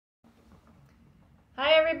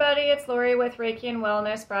Hi everybody, it's Lori with Reiki and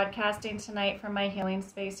Wellness, broadcasting tonight from my healing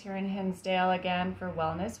space here in Hinsdale again for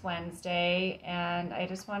Wellness Wednesday. And I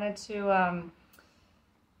just wanted to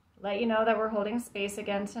let you know that we're holding space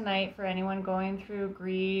again tonight for anyone going through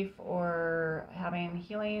grief or having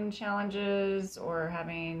healing challenges or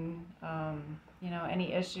having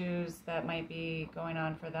any issues that might be going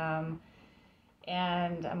on for them.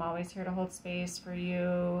 And I'm always here to hold space for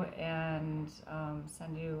you and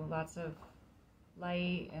send you lots of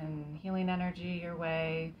light and healing energy your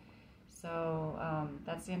way. So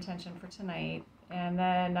that's the intention for tonight. And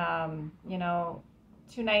then,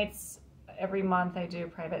 2 nights every month I do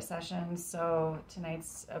private sessions. So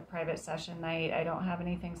tonight's a private session night. I don't have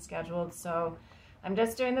anything scheduled, so I'm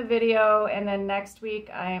just doing the video. And then next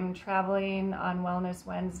week I'm traveling on Wellness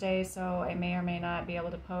Wednesday, so I may or may not be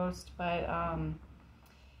able to post. But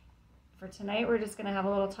for tonight, we're just going to have a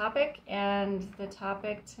little topic, and the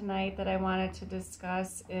topic tonight that I wanted to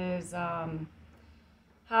discuss is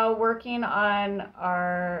how working on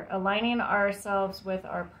aligning ourselves with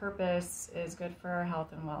our purpose is good for our health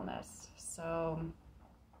and wellness. So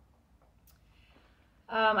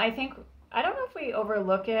I don't know if we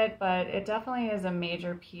overlook it, but it definitely is a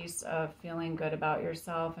major piece of feeling good about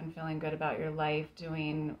yourself and feeling good about your life,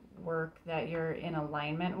 doing work that you're in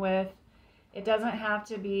alignment with. It doesn't have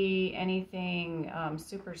to be anything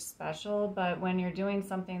super special, but when you're doing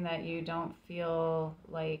something that you don't feel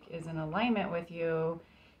like is in alignment with you,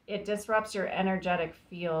 it disrupts your energetic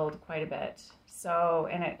field quite a bit. So,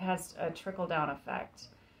 and it has a trickle-down effect.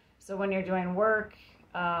 So when you're doing work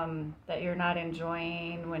that you're not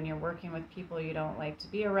enjoying, when you're working with people you don't like to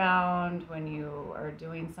be around, when you are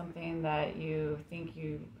doing something that you think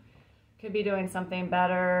you could be doing something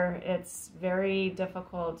better, it's very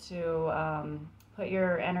difficult to put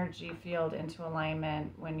your energy field into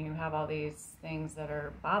alignment when you have all these things that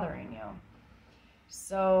are bothering you.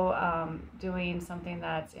 So doing something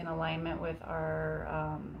that's in alignment with our,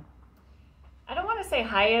 I don't want to say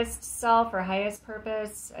highest self or highest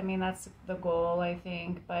purpose. I mean, that's the goal, I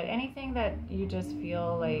think. But anything that you just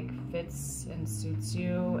feel like fits and suits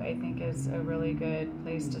you, I think is a really good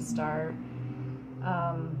place to start.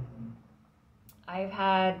 I've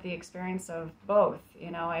had the experience of both.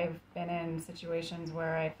 I've been in situations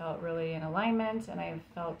where I felt really in alignment, and I've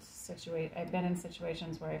been in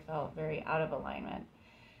situations where I felt very out of alignment.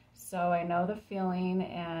 So I know the feeling,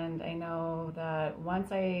 and I know that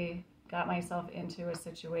once I got myself into a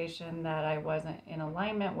situation that I wasn't in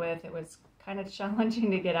alignment with, it was kind of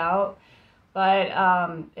challenging to get out, but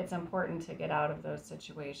it's important to get out of those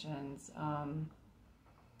situations.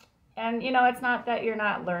 And, it's not that you're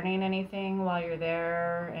not learning anything while you're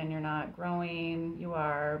there and you're not growing, you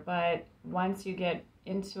are. But once you get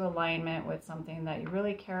into alignment with something that you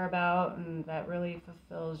really care about and that really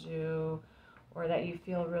fulfills you, or that you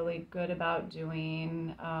feel really good about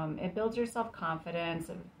doing, it builds your self-confidence,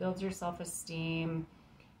 it builds your self-esteem.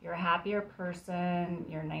 You're a happier person,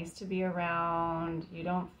 you're nice to be around, you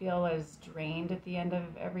don't feel as drained at the end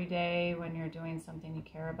of every day when you're doing something you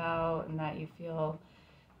care about, and that you feel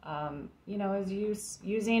as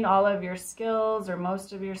using all of your skills or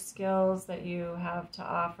most of your skills that you have to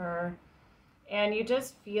offer, and you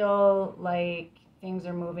just feel like things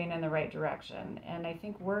are moving in the right direction. And I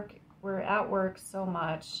think we're at work so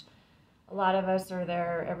much. A lot of us are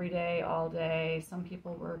there every day, all day. Some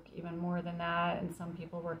people work even more than that, and some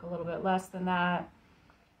people work a little bit less than that.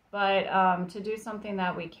 But to do something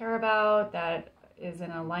that we care about, that is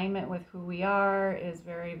in alignment with who we are, is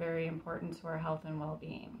very, very important to our health and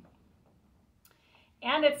well-being.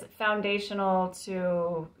 And it's foundational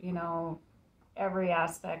to, every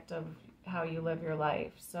aspect of how you live your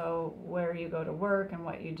life. So where you go to work and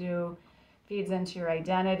what you do feeds into your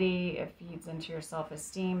identity, it feeds into your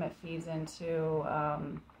self-esteem, it feeds into,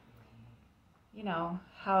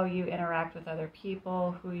 how you interact with other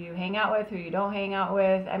people, who you hang out with, who you don't hang out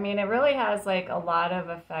with. I mean, it really has like a lot of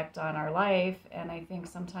effect on our life. And I think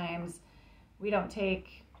sometimes we don't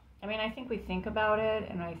I think we think about it,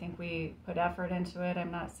 and I think we put effort into it.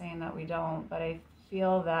 I'm not saying that we don't, but I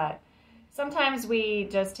feel that sometimes we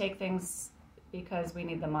just take things because we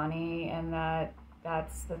need the money, and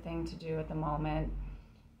that's the thing to do at the moment.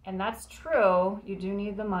 And that's true. You do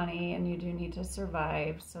need the money and you do need to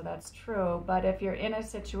survive. So that's true. But if you're in a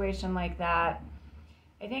situation like that,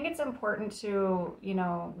 I think it's important to,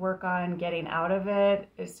 work on getting out of it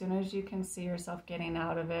as soon as you can see yourself getting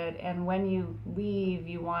out of it. And when you leave,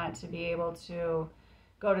 you want to be able to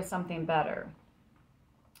go to something better.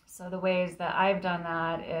 So the ways that I've done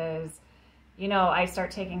that is, I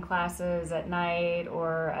start taking classes at night,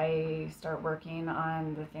 or I start working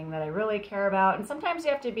on the thing that I really care about. And sometimes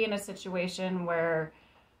you have to be in a situation where,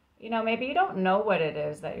 maybe you don't know what it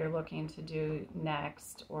is that you're looking to do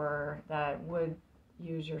next, or that would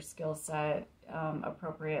use your skill set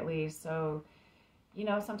appropriately. So,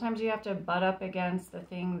 sometimes you have to butt up against the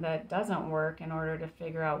thing that doesn't work in order to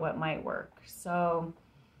figure out what might work. So,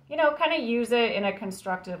 kind of use it in a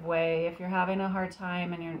constructive way. If you're having a hard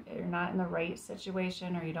time and you're not in the right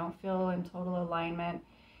situation, or you don't feel in total alignment,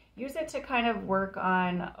 use it to kind of work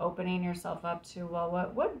on opening yourself up to, well,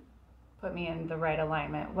 what would put me in the right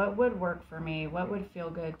alignment? What would work for me? What would feel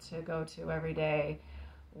good to go to every day?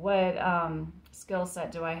 What skill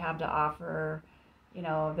set do I have to offer,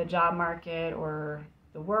 the job market or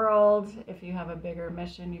the world, if you have a bigger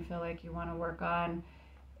mission you feel like you want to work on?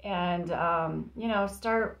 And,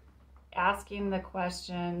 start asking the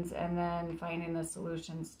questions and then finding the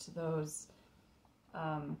solutions to those,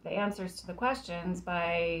 the answers to the questions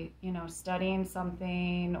by, studying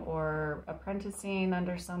something or apprenticing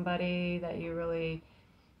under somebody that you really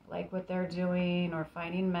like what they're doing, or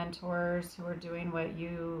finding mentors who are doing what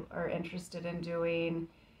you are interested in doing.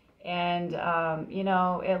 And,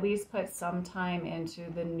 at least put some time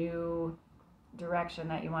into the new direction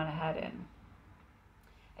that you want to head in.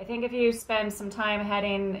 I think if you spend some time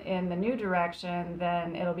heading in the new direction,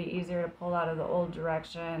 then it'll be easier to pull out of the old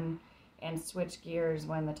direction and switch gears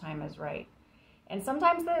when the time is right. And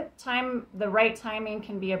sometimes the right timing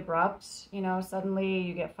can be abrupt. Suddenly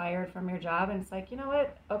you get fired from your job and it's like, you know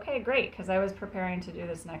what? Okay, great, because I was preparing to do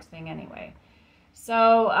this next thing anyway.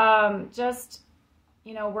 So just,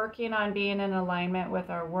 working on being in alignment with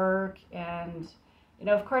our work. And,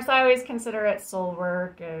 of course, I always consider it soul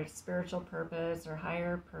work or spiritual purpose or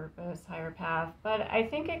higher purpose, higher path. But I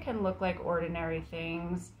think it can look like ordinary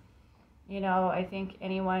things. I think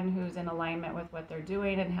anyone who's in alignment with what they're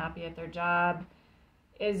doing and happy at their job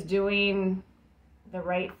is doing the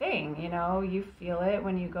right thing. You feel it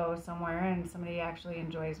when you go somewhere and somebody actually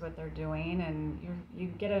enjoys what they're doing, and you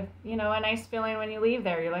get a nice feeling when you leave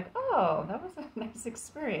there. You're like, oh, that was a nice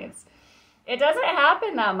experience. It doesn't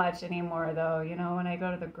happen that much anymore, though. When I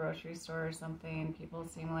go to the grocery store or something, people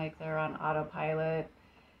seem like they're on autopilot.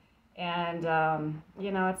 And,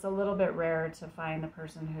 it's a little bit rare to find the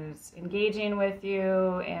person who's engaging with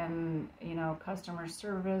you and, customer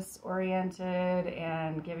service oriented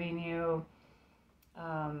and giving you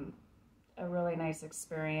a really nice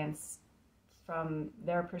experience from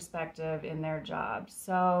their perspective in their job.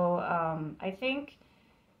 So I think,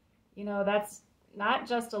 that's not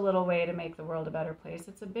just a little way to make the world a better place.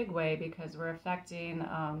 It's a big way, because we're affecting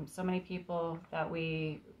so many people that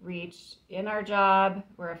we reach in our job.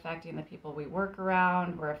 We're affecting the people we work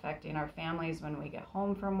around. We're affecting our families when we get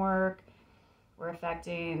home from work. We're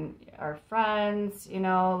affecting our friends.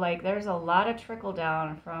 There's a lot of trickle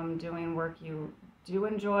down from doing work you do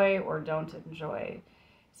enjoy or don't enjoy.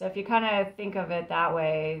 So if you kind of think of it that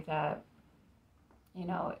way, that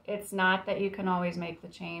it's not that you can always make the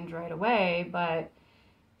change right away, but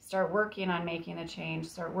start working on making a change.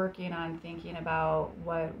 Start working on thinking about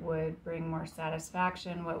what would bring more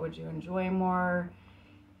satisfaction, what would you enjoy more.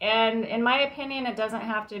 And in my opinion, it doesn't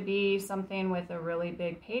have to be something with a really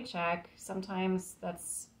big paycheck. Sometimes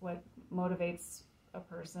that's what motivates a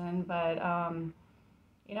person, but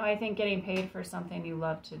I think getting paid for something you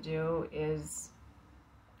love to do is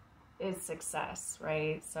success,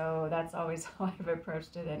 right? So that's always how I've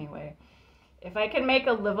approached it anyway. If I can make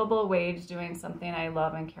a livable wage doing something I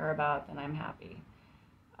love and care about, then I'm happy.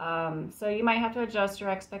 So you might have to adjust your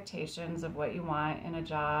expectations of what you want in a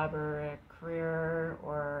job or a career,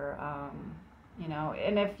 or,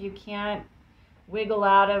 and if you can't wiggle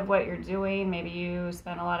out of what you're doing, maybe you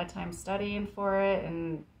spend a lot of time studying for it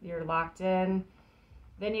and you're locked in,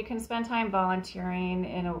 then you can spend time volunteering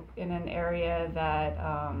in an area that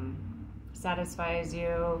satisfies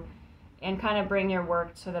you, and kind of bring your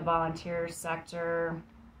work to the volunteer sector.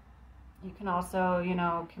 You can also,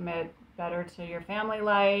 commit better to your family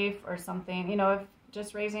life or something. If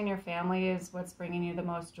just raising your family is what's bringing you the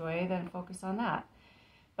most joy, then focus on that.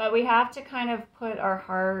 But we have to kind of put our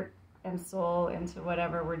heart and soul into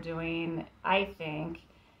whatever we're doing, I think.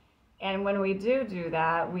 And when we do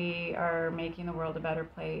that, we are making the world a better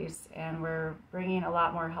place, and we're bringing a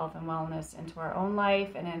lot more health and wellness into our own life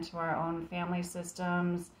and into our own family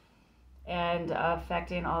systems, and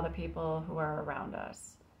affecting all the people who are around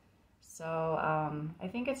us. So I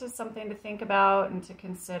think it's just something to think about and to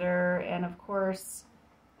consider. And of course,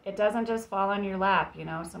 it doesn't just fall on your lap.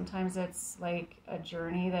 Sometimes it's like a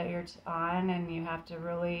journey that you're on, and you have to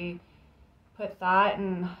really put thought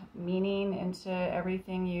and meaning into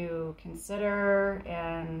everything you consider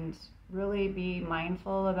and really be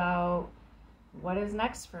mindful about what is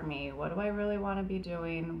next for me. What do I really want to be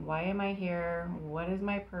doing? Why am I here? What is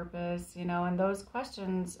my purpose? You know, and those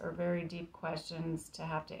questions are very deep questions to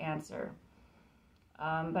have to answer.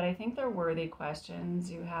 But I think they're worthy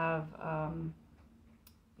questions. You have a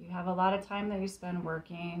lot of time that you spend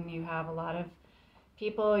working. You have a lot of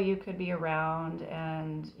people you could be around,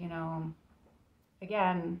 and you know,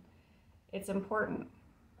 again, it's important.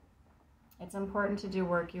 It's important to do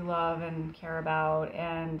work you love and care about,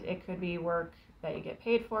 and it could be work that you get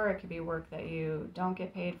paid for, it could be work that you don't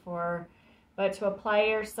get paid for, but to apply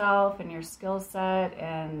yourself and your skill set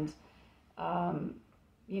and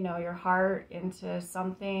you know, your heart into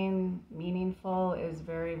something meaningful is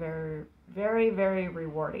very, very, very, very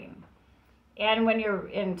rewarding. And when you're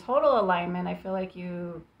in total alignment, I feel like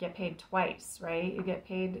you get paid twice, right? You get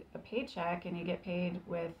paid a paycheck and you get paid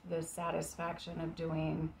with the satisfaction of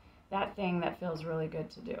doing that thing that feels really good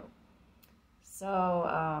to do. So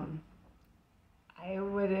I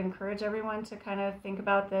would encourage everyone to kind of think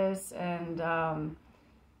about this, and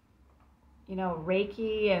you know,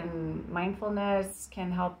 Reiki and mindfulness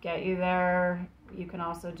can help get you there. You can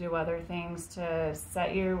also do other things to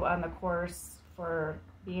set you on the course for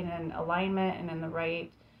being in alignment and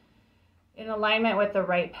in alignment with the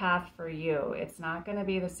right path for you. It's not going to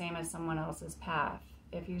be the same as someone else's path.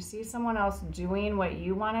 If you see someone else doing what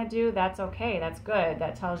you want to do, that's okay. That's good.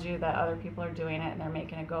 That tells you that other people are doing it and they're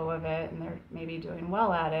making a go of it and they're maybe doing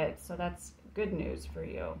well at it. So that's good news for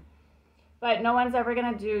you. But no one's ever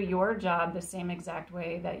going to do your job the same exact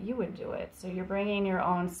way that you would do it. So you're bringing your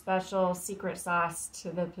own special secret sauce to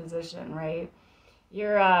the position, right?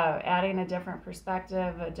 You're adding a different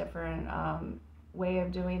perspective, a different way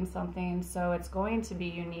of doing something. So it's going to be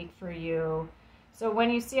unique for you. So when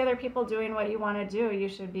you see other people doing what you want to do, you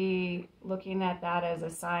should be looking at that as a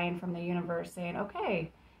sign from the universe saying,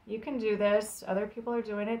 okay, you can do this. Other people are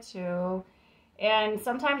doing it too. And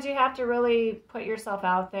sometimes you have to really put yourself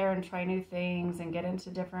out there and try new things and get into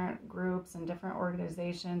different groups and different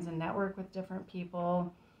organizations and network with different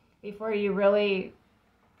people before you really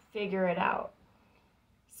figure it out.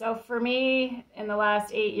 So for me, in the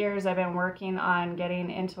last 8 years, I've been working on getting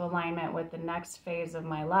into alignment with the next phase of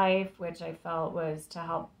my life, which I felt was to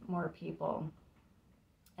help more people.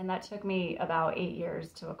 And that took me about 8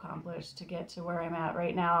 years to accomplish, to get to where I'm at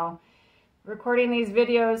right now, recording these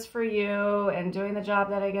videos for you and doing the job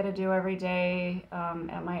that I get to do every day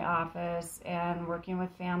at my office, and working with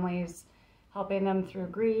families, helping them through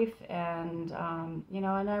grief. And, you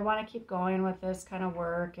know, and I want to keep going with this kind of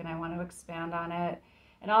work, and I want to expand on it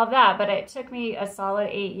and all of that. But it took me a solid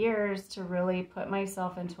 8 years to really put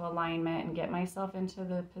myself into alignment and get myself into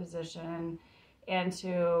the position and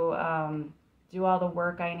to do all the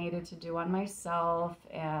work I needed to do on myself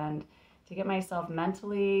and to get myself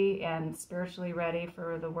mentally and spiritually ready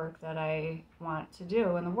for the work that I want to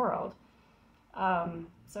do in the world. So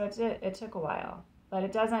it took a while, but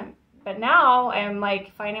it doesn't. But now I'm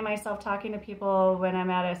like finding myself talking to people when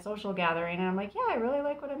I'm at a social gathering, and I'm like, yeah, I really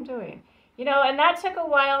like what I'm doing. You know, and that took a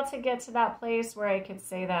while to get to that place where I could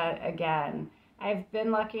say that again. I've been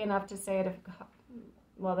lucky enough to say it,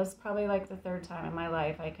 well, this is probably like the third time in my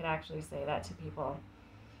life I could actually say that to people.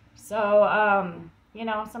 So, you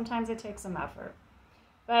know, sometimes it takes some effort.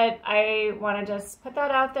 But I want to just put that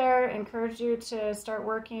out there, encourage you to start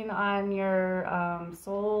working on your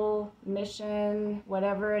soul mission,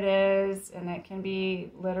 whatever it is, and it can be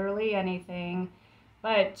literally anything.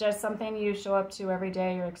 But just something you show up to every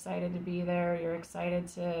day. You're excited to be there. You're excited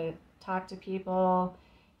to talk to people.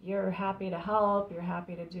 You're happy to help. You're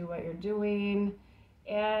happy to do what you're doing.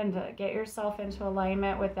 And get yourself into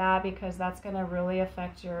alignment with that, because that's going to really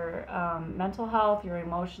affect your mental health, your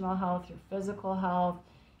emotional health, your physical health,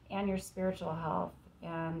 and your spiritual health.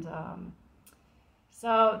 And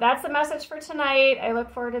so that's the message for tonight. I look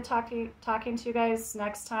forward to talking to you guys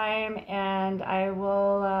next time, and I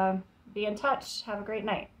will be in touch. Have a great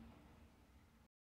night.